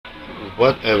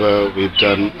whatever we've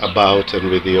done about and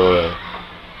with the oil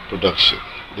production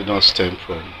did not stem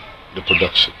from the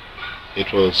production.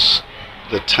 It was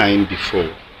the time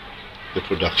before the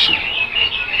production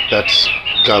that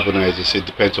galvanizes. It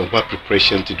depends on what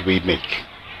preparation did we make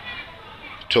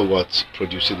towards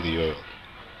producing the oil.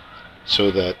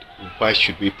 So that why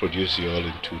should we produce the oil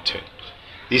in 210?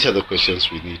 These are the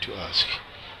questions we need to ask.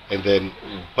 And then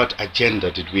what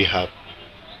agenda did we have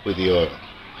with the oil?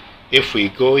 If we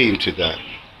go into that,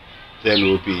 then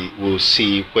we'll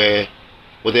see whether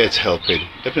it's helping.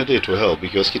 Definitely it will help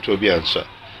because it will be answer.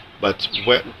 But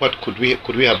what could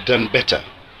we have done better?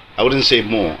 I wouldn't say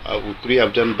more. Could we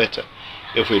have done better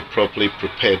if we properly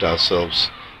prepared ourselves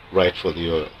right for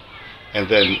the oil? And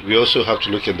then we also have to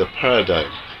look at the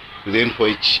paradigm within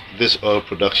which this oil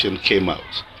production came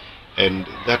out. And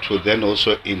that will then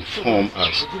also inform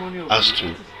us as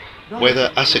to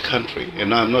whether as a country,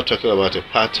 and I'm not talking about a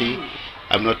party,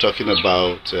 I'm not talking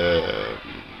about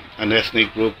an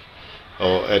ethnic group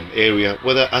or an area,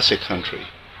 whether as a country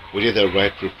we did the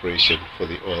right preparation for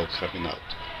the oil coming out.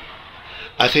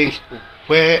 I think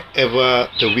wherever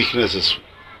the weaknesses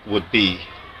would be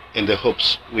in the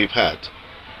hopes we've had,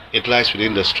 it lies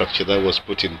within the structure that was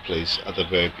put in place at the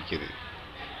very beginning.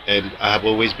 And I have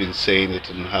always been saying it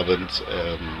and haven't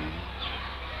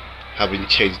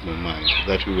changed my mind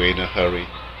that we were in a hurry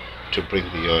to bring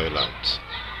the oil out,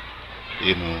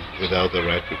 without the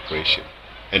right preparation.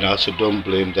 And I also don't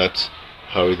blame that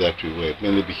hurry that we were,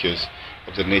 mainly because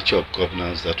of the nature of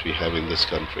governance that we have in this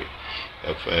country,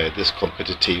 of this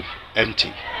competitive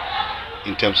empty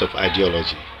in terms of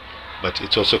ideology, but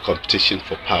it's also competition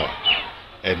for power.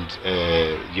 And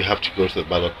you have to go to the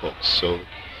ballot box. So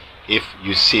if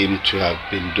you seem to have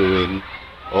been doing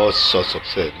all sorts of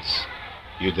things,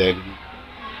 you then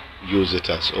use it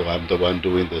as, oh, I'm the one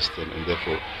doing this thing, and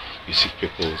therefore you seek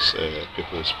people's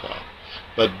power.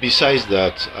 But besides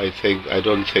that, I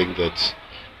don't think that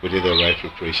we did the right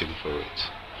preparation for it.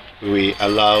 We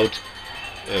allowed,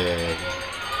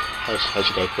 how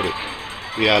should I put it?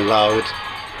 We allowed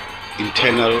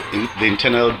the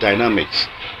internal dynamics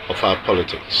of our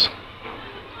politics,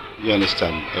 you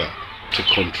understand, to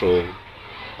control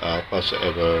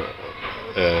whatsoever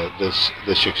the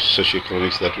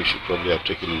socioeconomics that we should probably have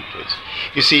taken in place.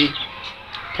 You see,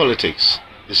 politics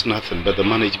is nothing but the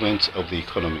management of the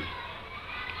economy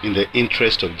in the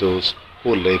interest of those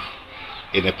who live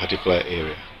in a particular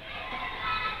area.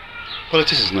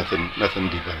 Politics is nothing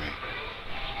divine.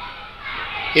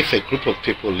 If a group of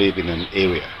people live in an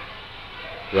area,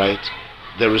 right,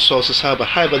 the resources have,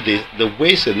 however, the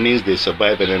ways and means they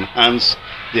survive and enhance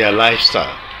their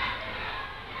lifestyle.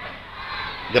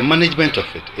 The management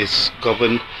of it is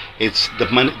governed.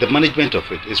 The management of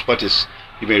it is what is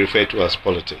you may refer to as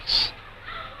politics.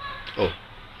 Oh,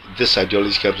 this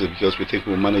ideology comes in because we think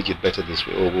we'll manage it better this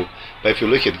way. But if you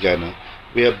look at Ghana,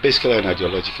 we are basically an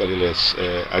ideologically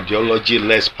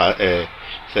less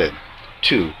thing.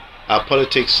 Two, our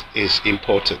politics is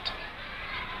important.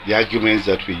 The arguments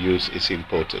that we use is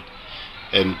important,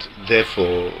 and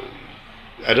therefore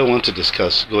I don't want to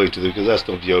go into this because that's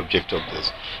not the object of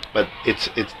this, but it's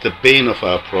the bane of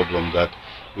our problem that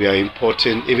we are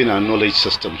importing even our knowledge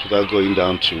systems without going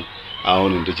down to our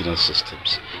own indigenous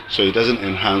systems. So it doesn't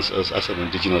enhance us as an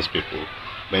indigenous people,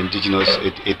 but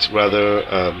it rather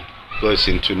goes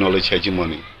into knowledge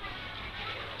hegemony.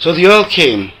 So the oil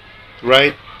came,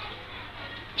 right?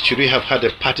 Should we have had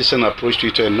a partisan approach to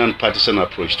it or a non-partisan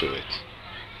approach to it?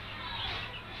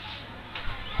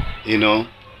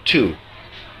 Two,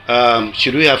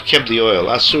 should we have kept the oil,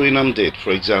 as Suriname did,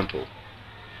 for example?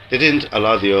 They didn't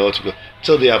allow the oil to go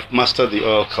till they have mastered the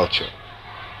oil culture.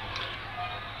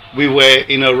 We were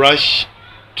in a rush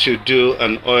to do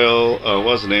an oil,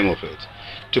 what's the name of it?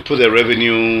 To put the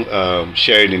revenue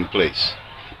sharing in place.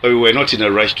 But we were not in a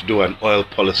rush to do an oil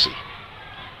policy.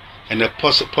 And the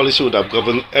policy would have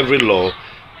governed every law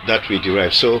that we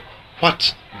derive. So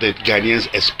what the Ghanaians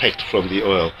expect from the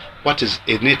oil, what is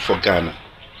in it for Ghana?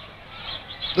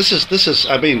 This is,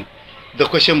 I mean, the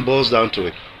question boils down to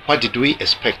it. What did we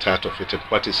expect out of it and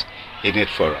what is in it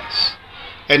for us?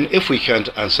 And if we can't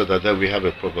answer that, then we have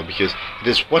a problem, because it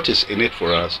is what is in it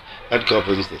for us that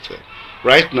governs the thing.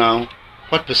 Right now,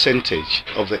 what percentage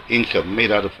of the income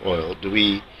made out of oil do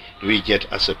we get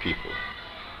as a people?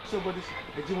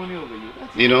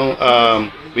 We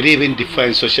didn't even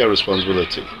define social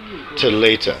responsibility till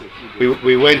later.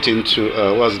 We went into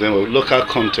what's the name of local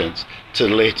content till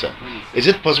later. Is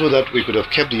it possible that we could have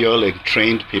kept the oil and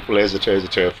trained people,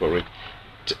 etc., for it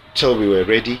till we were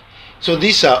ready? So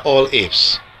these are all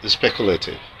ifs, the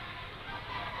speculative,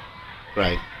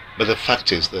 right? But the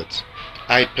fact is that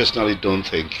I personally don't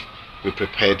think we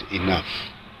prepared enough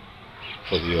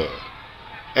for the oil.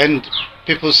 And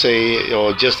people say,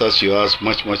 or just as you asked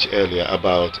much earlier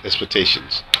about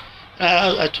expectations,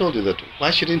 I told you that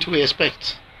why shouldn't we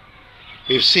expect?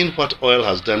 We've seen what oil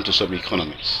has done to some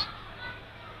economies.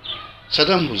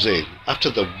 Saddam Hussein, after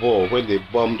the war, when they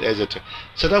bombed, etc.,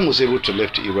 Saddam was able to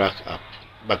lift Iraq up.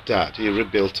 Baghdad, he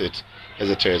rebuilt it,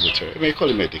 etc., etc. You may call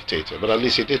him a dictator, but at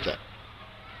least he did that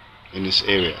in this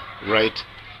area, right?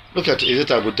 Look at, is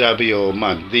it Abu Dhabi or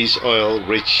Oman, these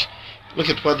oil-rich, look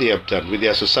at what they have done with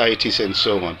their societies and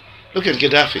so on. Look at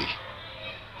Gaddafi.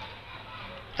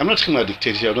 I'm not talking about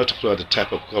dictatorship, I'm not talking about the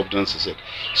type of governance, is it?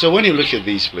 So when you look at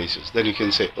these places, then you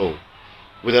can say, oh,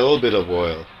 with a little bit of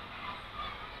oil,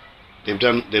 they've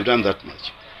done that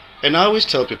much. And I always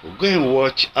tell people, go and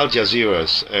watch Al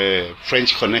Jazeera's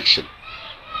French Connection.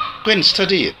 Go and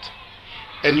study it.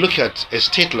 And look at a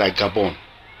state like Gabon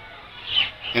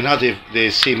and how they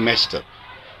seem messed up.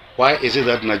 Why is it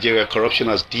that Nigeria corruption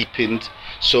has deepened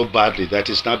so badly that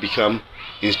it's now become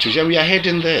institutional? We are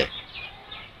heading there.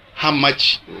 How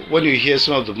much, when you hear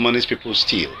some of the monies people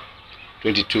steal,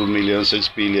 22 million, 6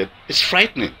 billion, it's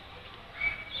frightening.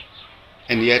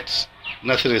 And yet,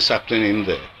 nothing is happening in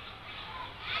there.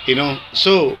 You know,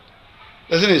 so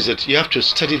the thing is that you have to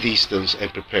study these things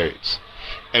and prepare it.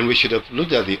 And we should have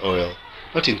looked at the oil,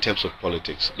 not in terms of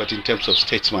politics, but in terms of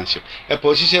statesmanship. A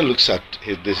politician looks at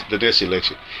the next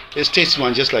election. A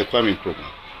statesman, just like Kwame Nkrumah,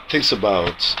 thinks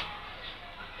about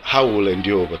how we'll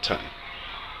endure over time.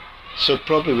 So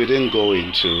probably we didn't go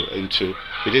we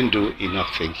didn't do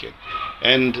enough thinking.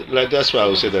 And like that's why I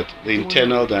would say that the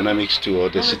internal dynamics too, or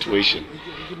the situation,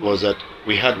 was that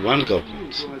we had one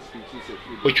government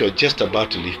which was just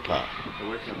about to leave power.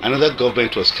 Another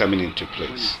government was coming into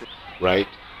place, right?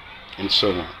 And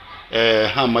so on.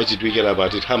 How much did we get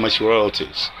about it? How much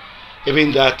royalties?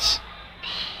 Even that,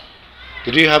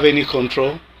 did we have any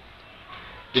control?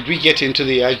 Did we get into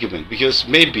the argument? Because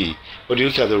maybe when you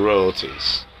look at the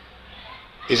royalties,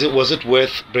 was it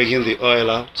worth bringing the oil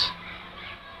out?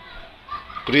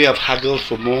 Could we have haggled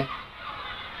for more?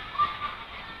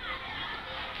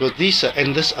 Because this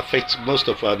affects most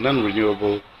of our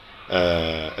non-renewable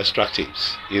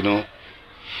extractives, you know.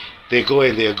 They go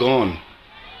and they're gone.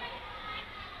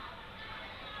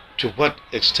 To what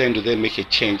extent do they make a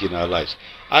change in our lives?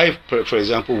 I, for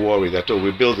example, worry that, oh,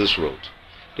 we build this road.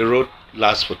 The road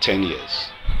lasts for 10 years.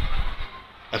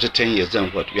 After 10 years,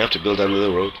 then what? We have to build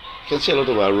another road? You can see a lot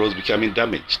of our roads becoming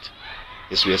damaged.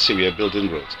 Yes, we are building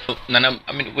roads. Nana,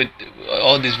 I mean, with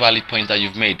all these valid points that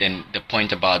you've made, and the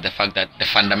point about the fact that the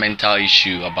fundamental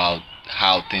issue about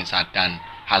how things are done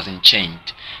hasn't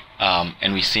changed,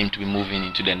 and we seem to be moving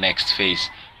into the next phase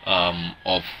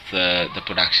of the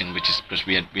production, which is because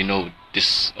we know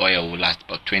this oil will last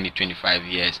about 20-25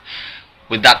 years.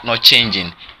 With that not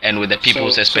changing, and with the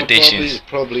people's expectations, so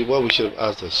probably what we should have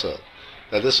asked ourselves,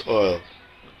 that this oil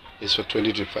is for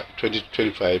 20 to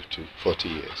 25 to 40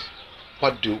 years.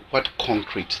 What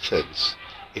concrete things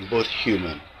in both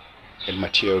human and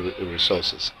material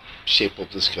resources, shape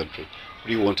of this country,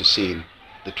 do you want to see in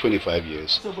the 25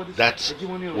 years that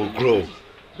will grow?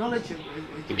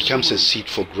 It becomes a seed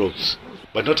for growth,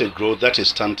 but not a growth that is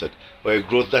stunted or a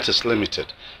growth that is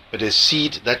limited, but a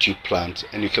seed that you plant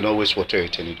and you can always water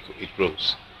it and it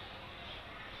grows.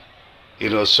 You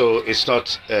know, so it's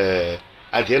not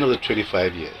at the end of the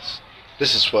 25 years.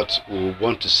 This is what we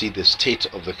want to see the state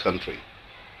of the country,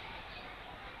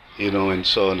 you know, and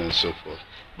so on and so forth.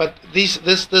 But this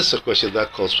is a question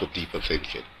that calls for deeper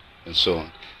thinking and so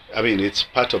on. I mean, it's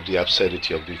part of the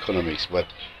absurdity of the economics, but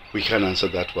we can't answer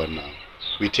that one now.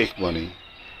 We take money,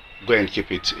 go and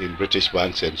keep it in British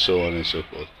banks and so on and so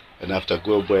forth, and after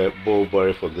go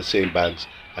borrow from the same banks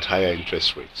at higher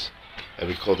interest rates. And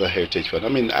we call that heritage fund. I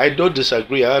mean, I don't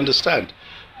disagree, I understand,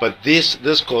 but this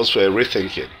calls for a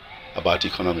rethinking about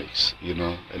economics, you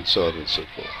know, and so on and so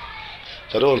forth.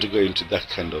 So I don't want to go into that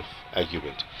kind of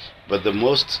argument. But the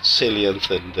most salient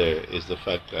thing there is the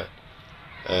fact that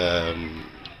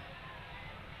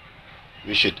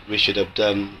we should have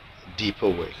done deeper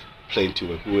work, plenty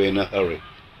work. We were in a hurry,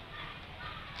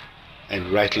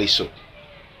 and rightly so,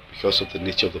 because of the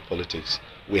nature of the politics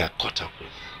we are caught up with.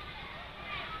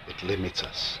 It limits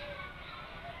us.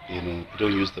 You know, we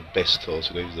don't use the best tools,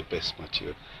 we don't use the best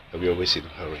material, and we're always in a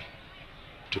hurry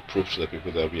to prove to the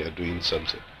people that we are doing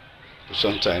something. But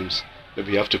sometimes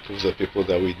maybe we have to prove to the people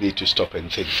that we need to stop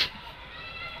and think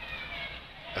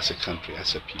as a country,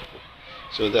 as a people.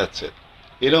 So that's it.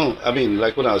 You know, I mean,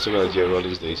 like when I was talking about Jerry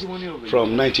Rawlings days,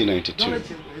 from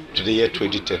 1992 to the year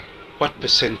 2010, what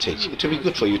percentage, it will be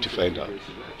good for you to find out,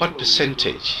 what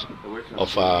percentage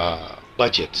of our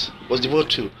budget was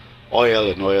devoted to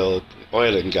oil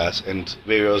and gas and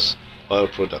various oil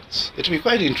products. It will be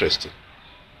quite interesting.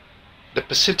 The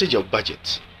percentage of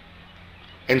budget.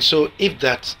 And so if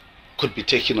that could be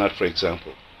taken out, for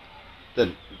example,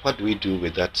 then what do we do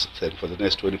with that then for the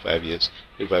next 25 years,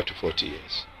 25 to 40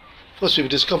 years? Of course, we've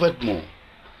discovered more.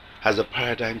 Has the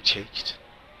paradigm changed?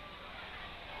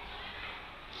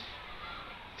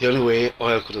 The only way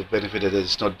oil could have benefited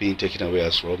is not being taken away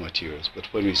as raw materials,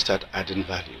 but when we start adding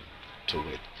value to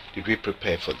it, did we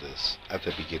prepare for this at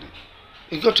the beginning?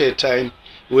 It got to a time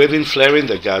we were even flaring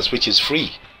the gas, which is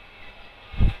free,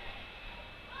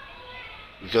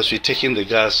 because we're taking the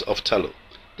gas off tallow.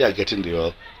 They are getting the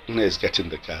oil, Una is getting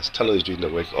the gas, tallow is doing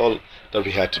the work. All that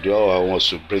we had to do, all I was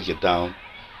to bring it down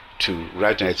to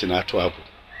right now it's in Atuabu,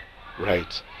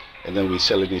 right? And then we're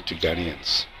selling it to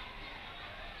Ghanaians.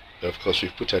 Of course,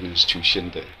 we've put an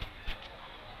institution there.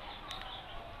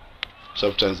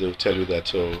 Sometimes they'll tell you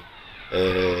that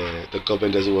the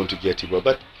government doesn't want to get it,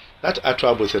 but that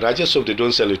Atuabu thing, I just hope they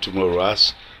don't sell it tomorrow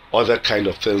as other kind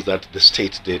of things that the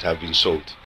state did have been sold.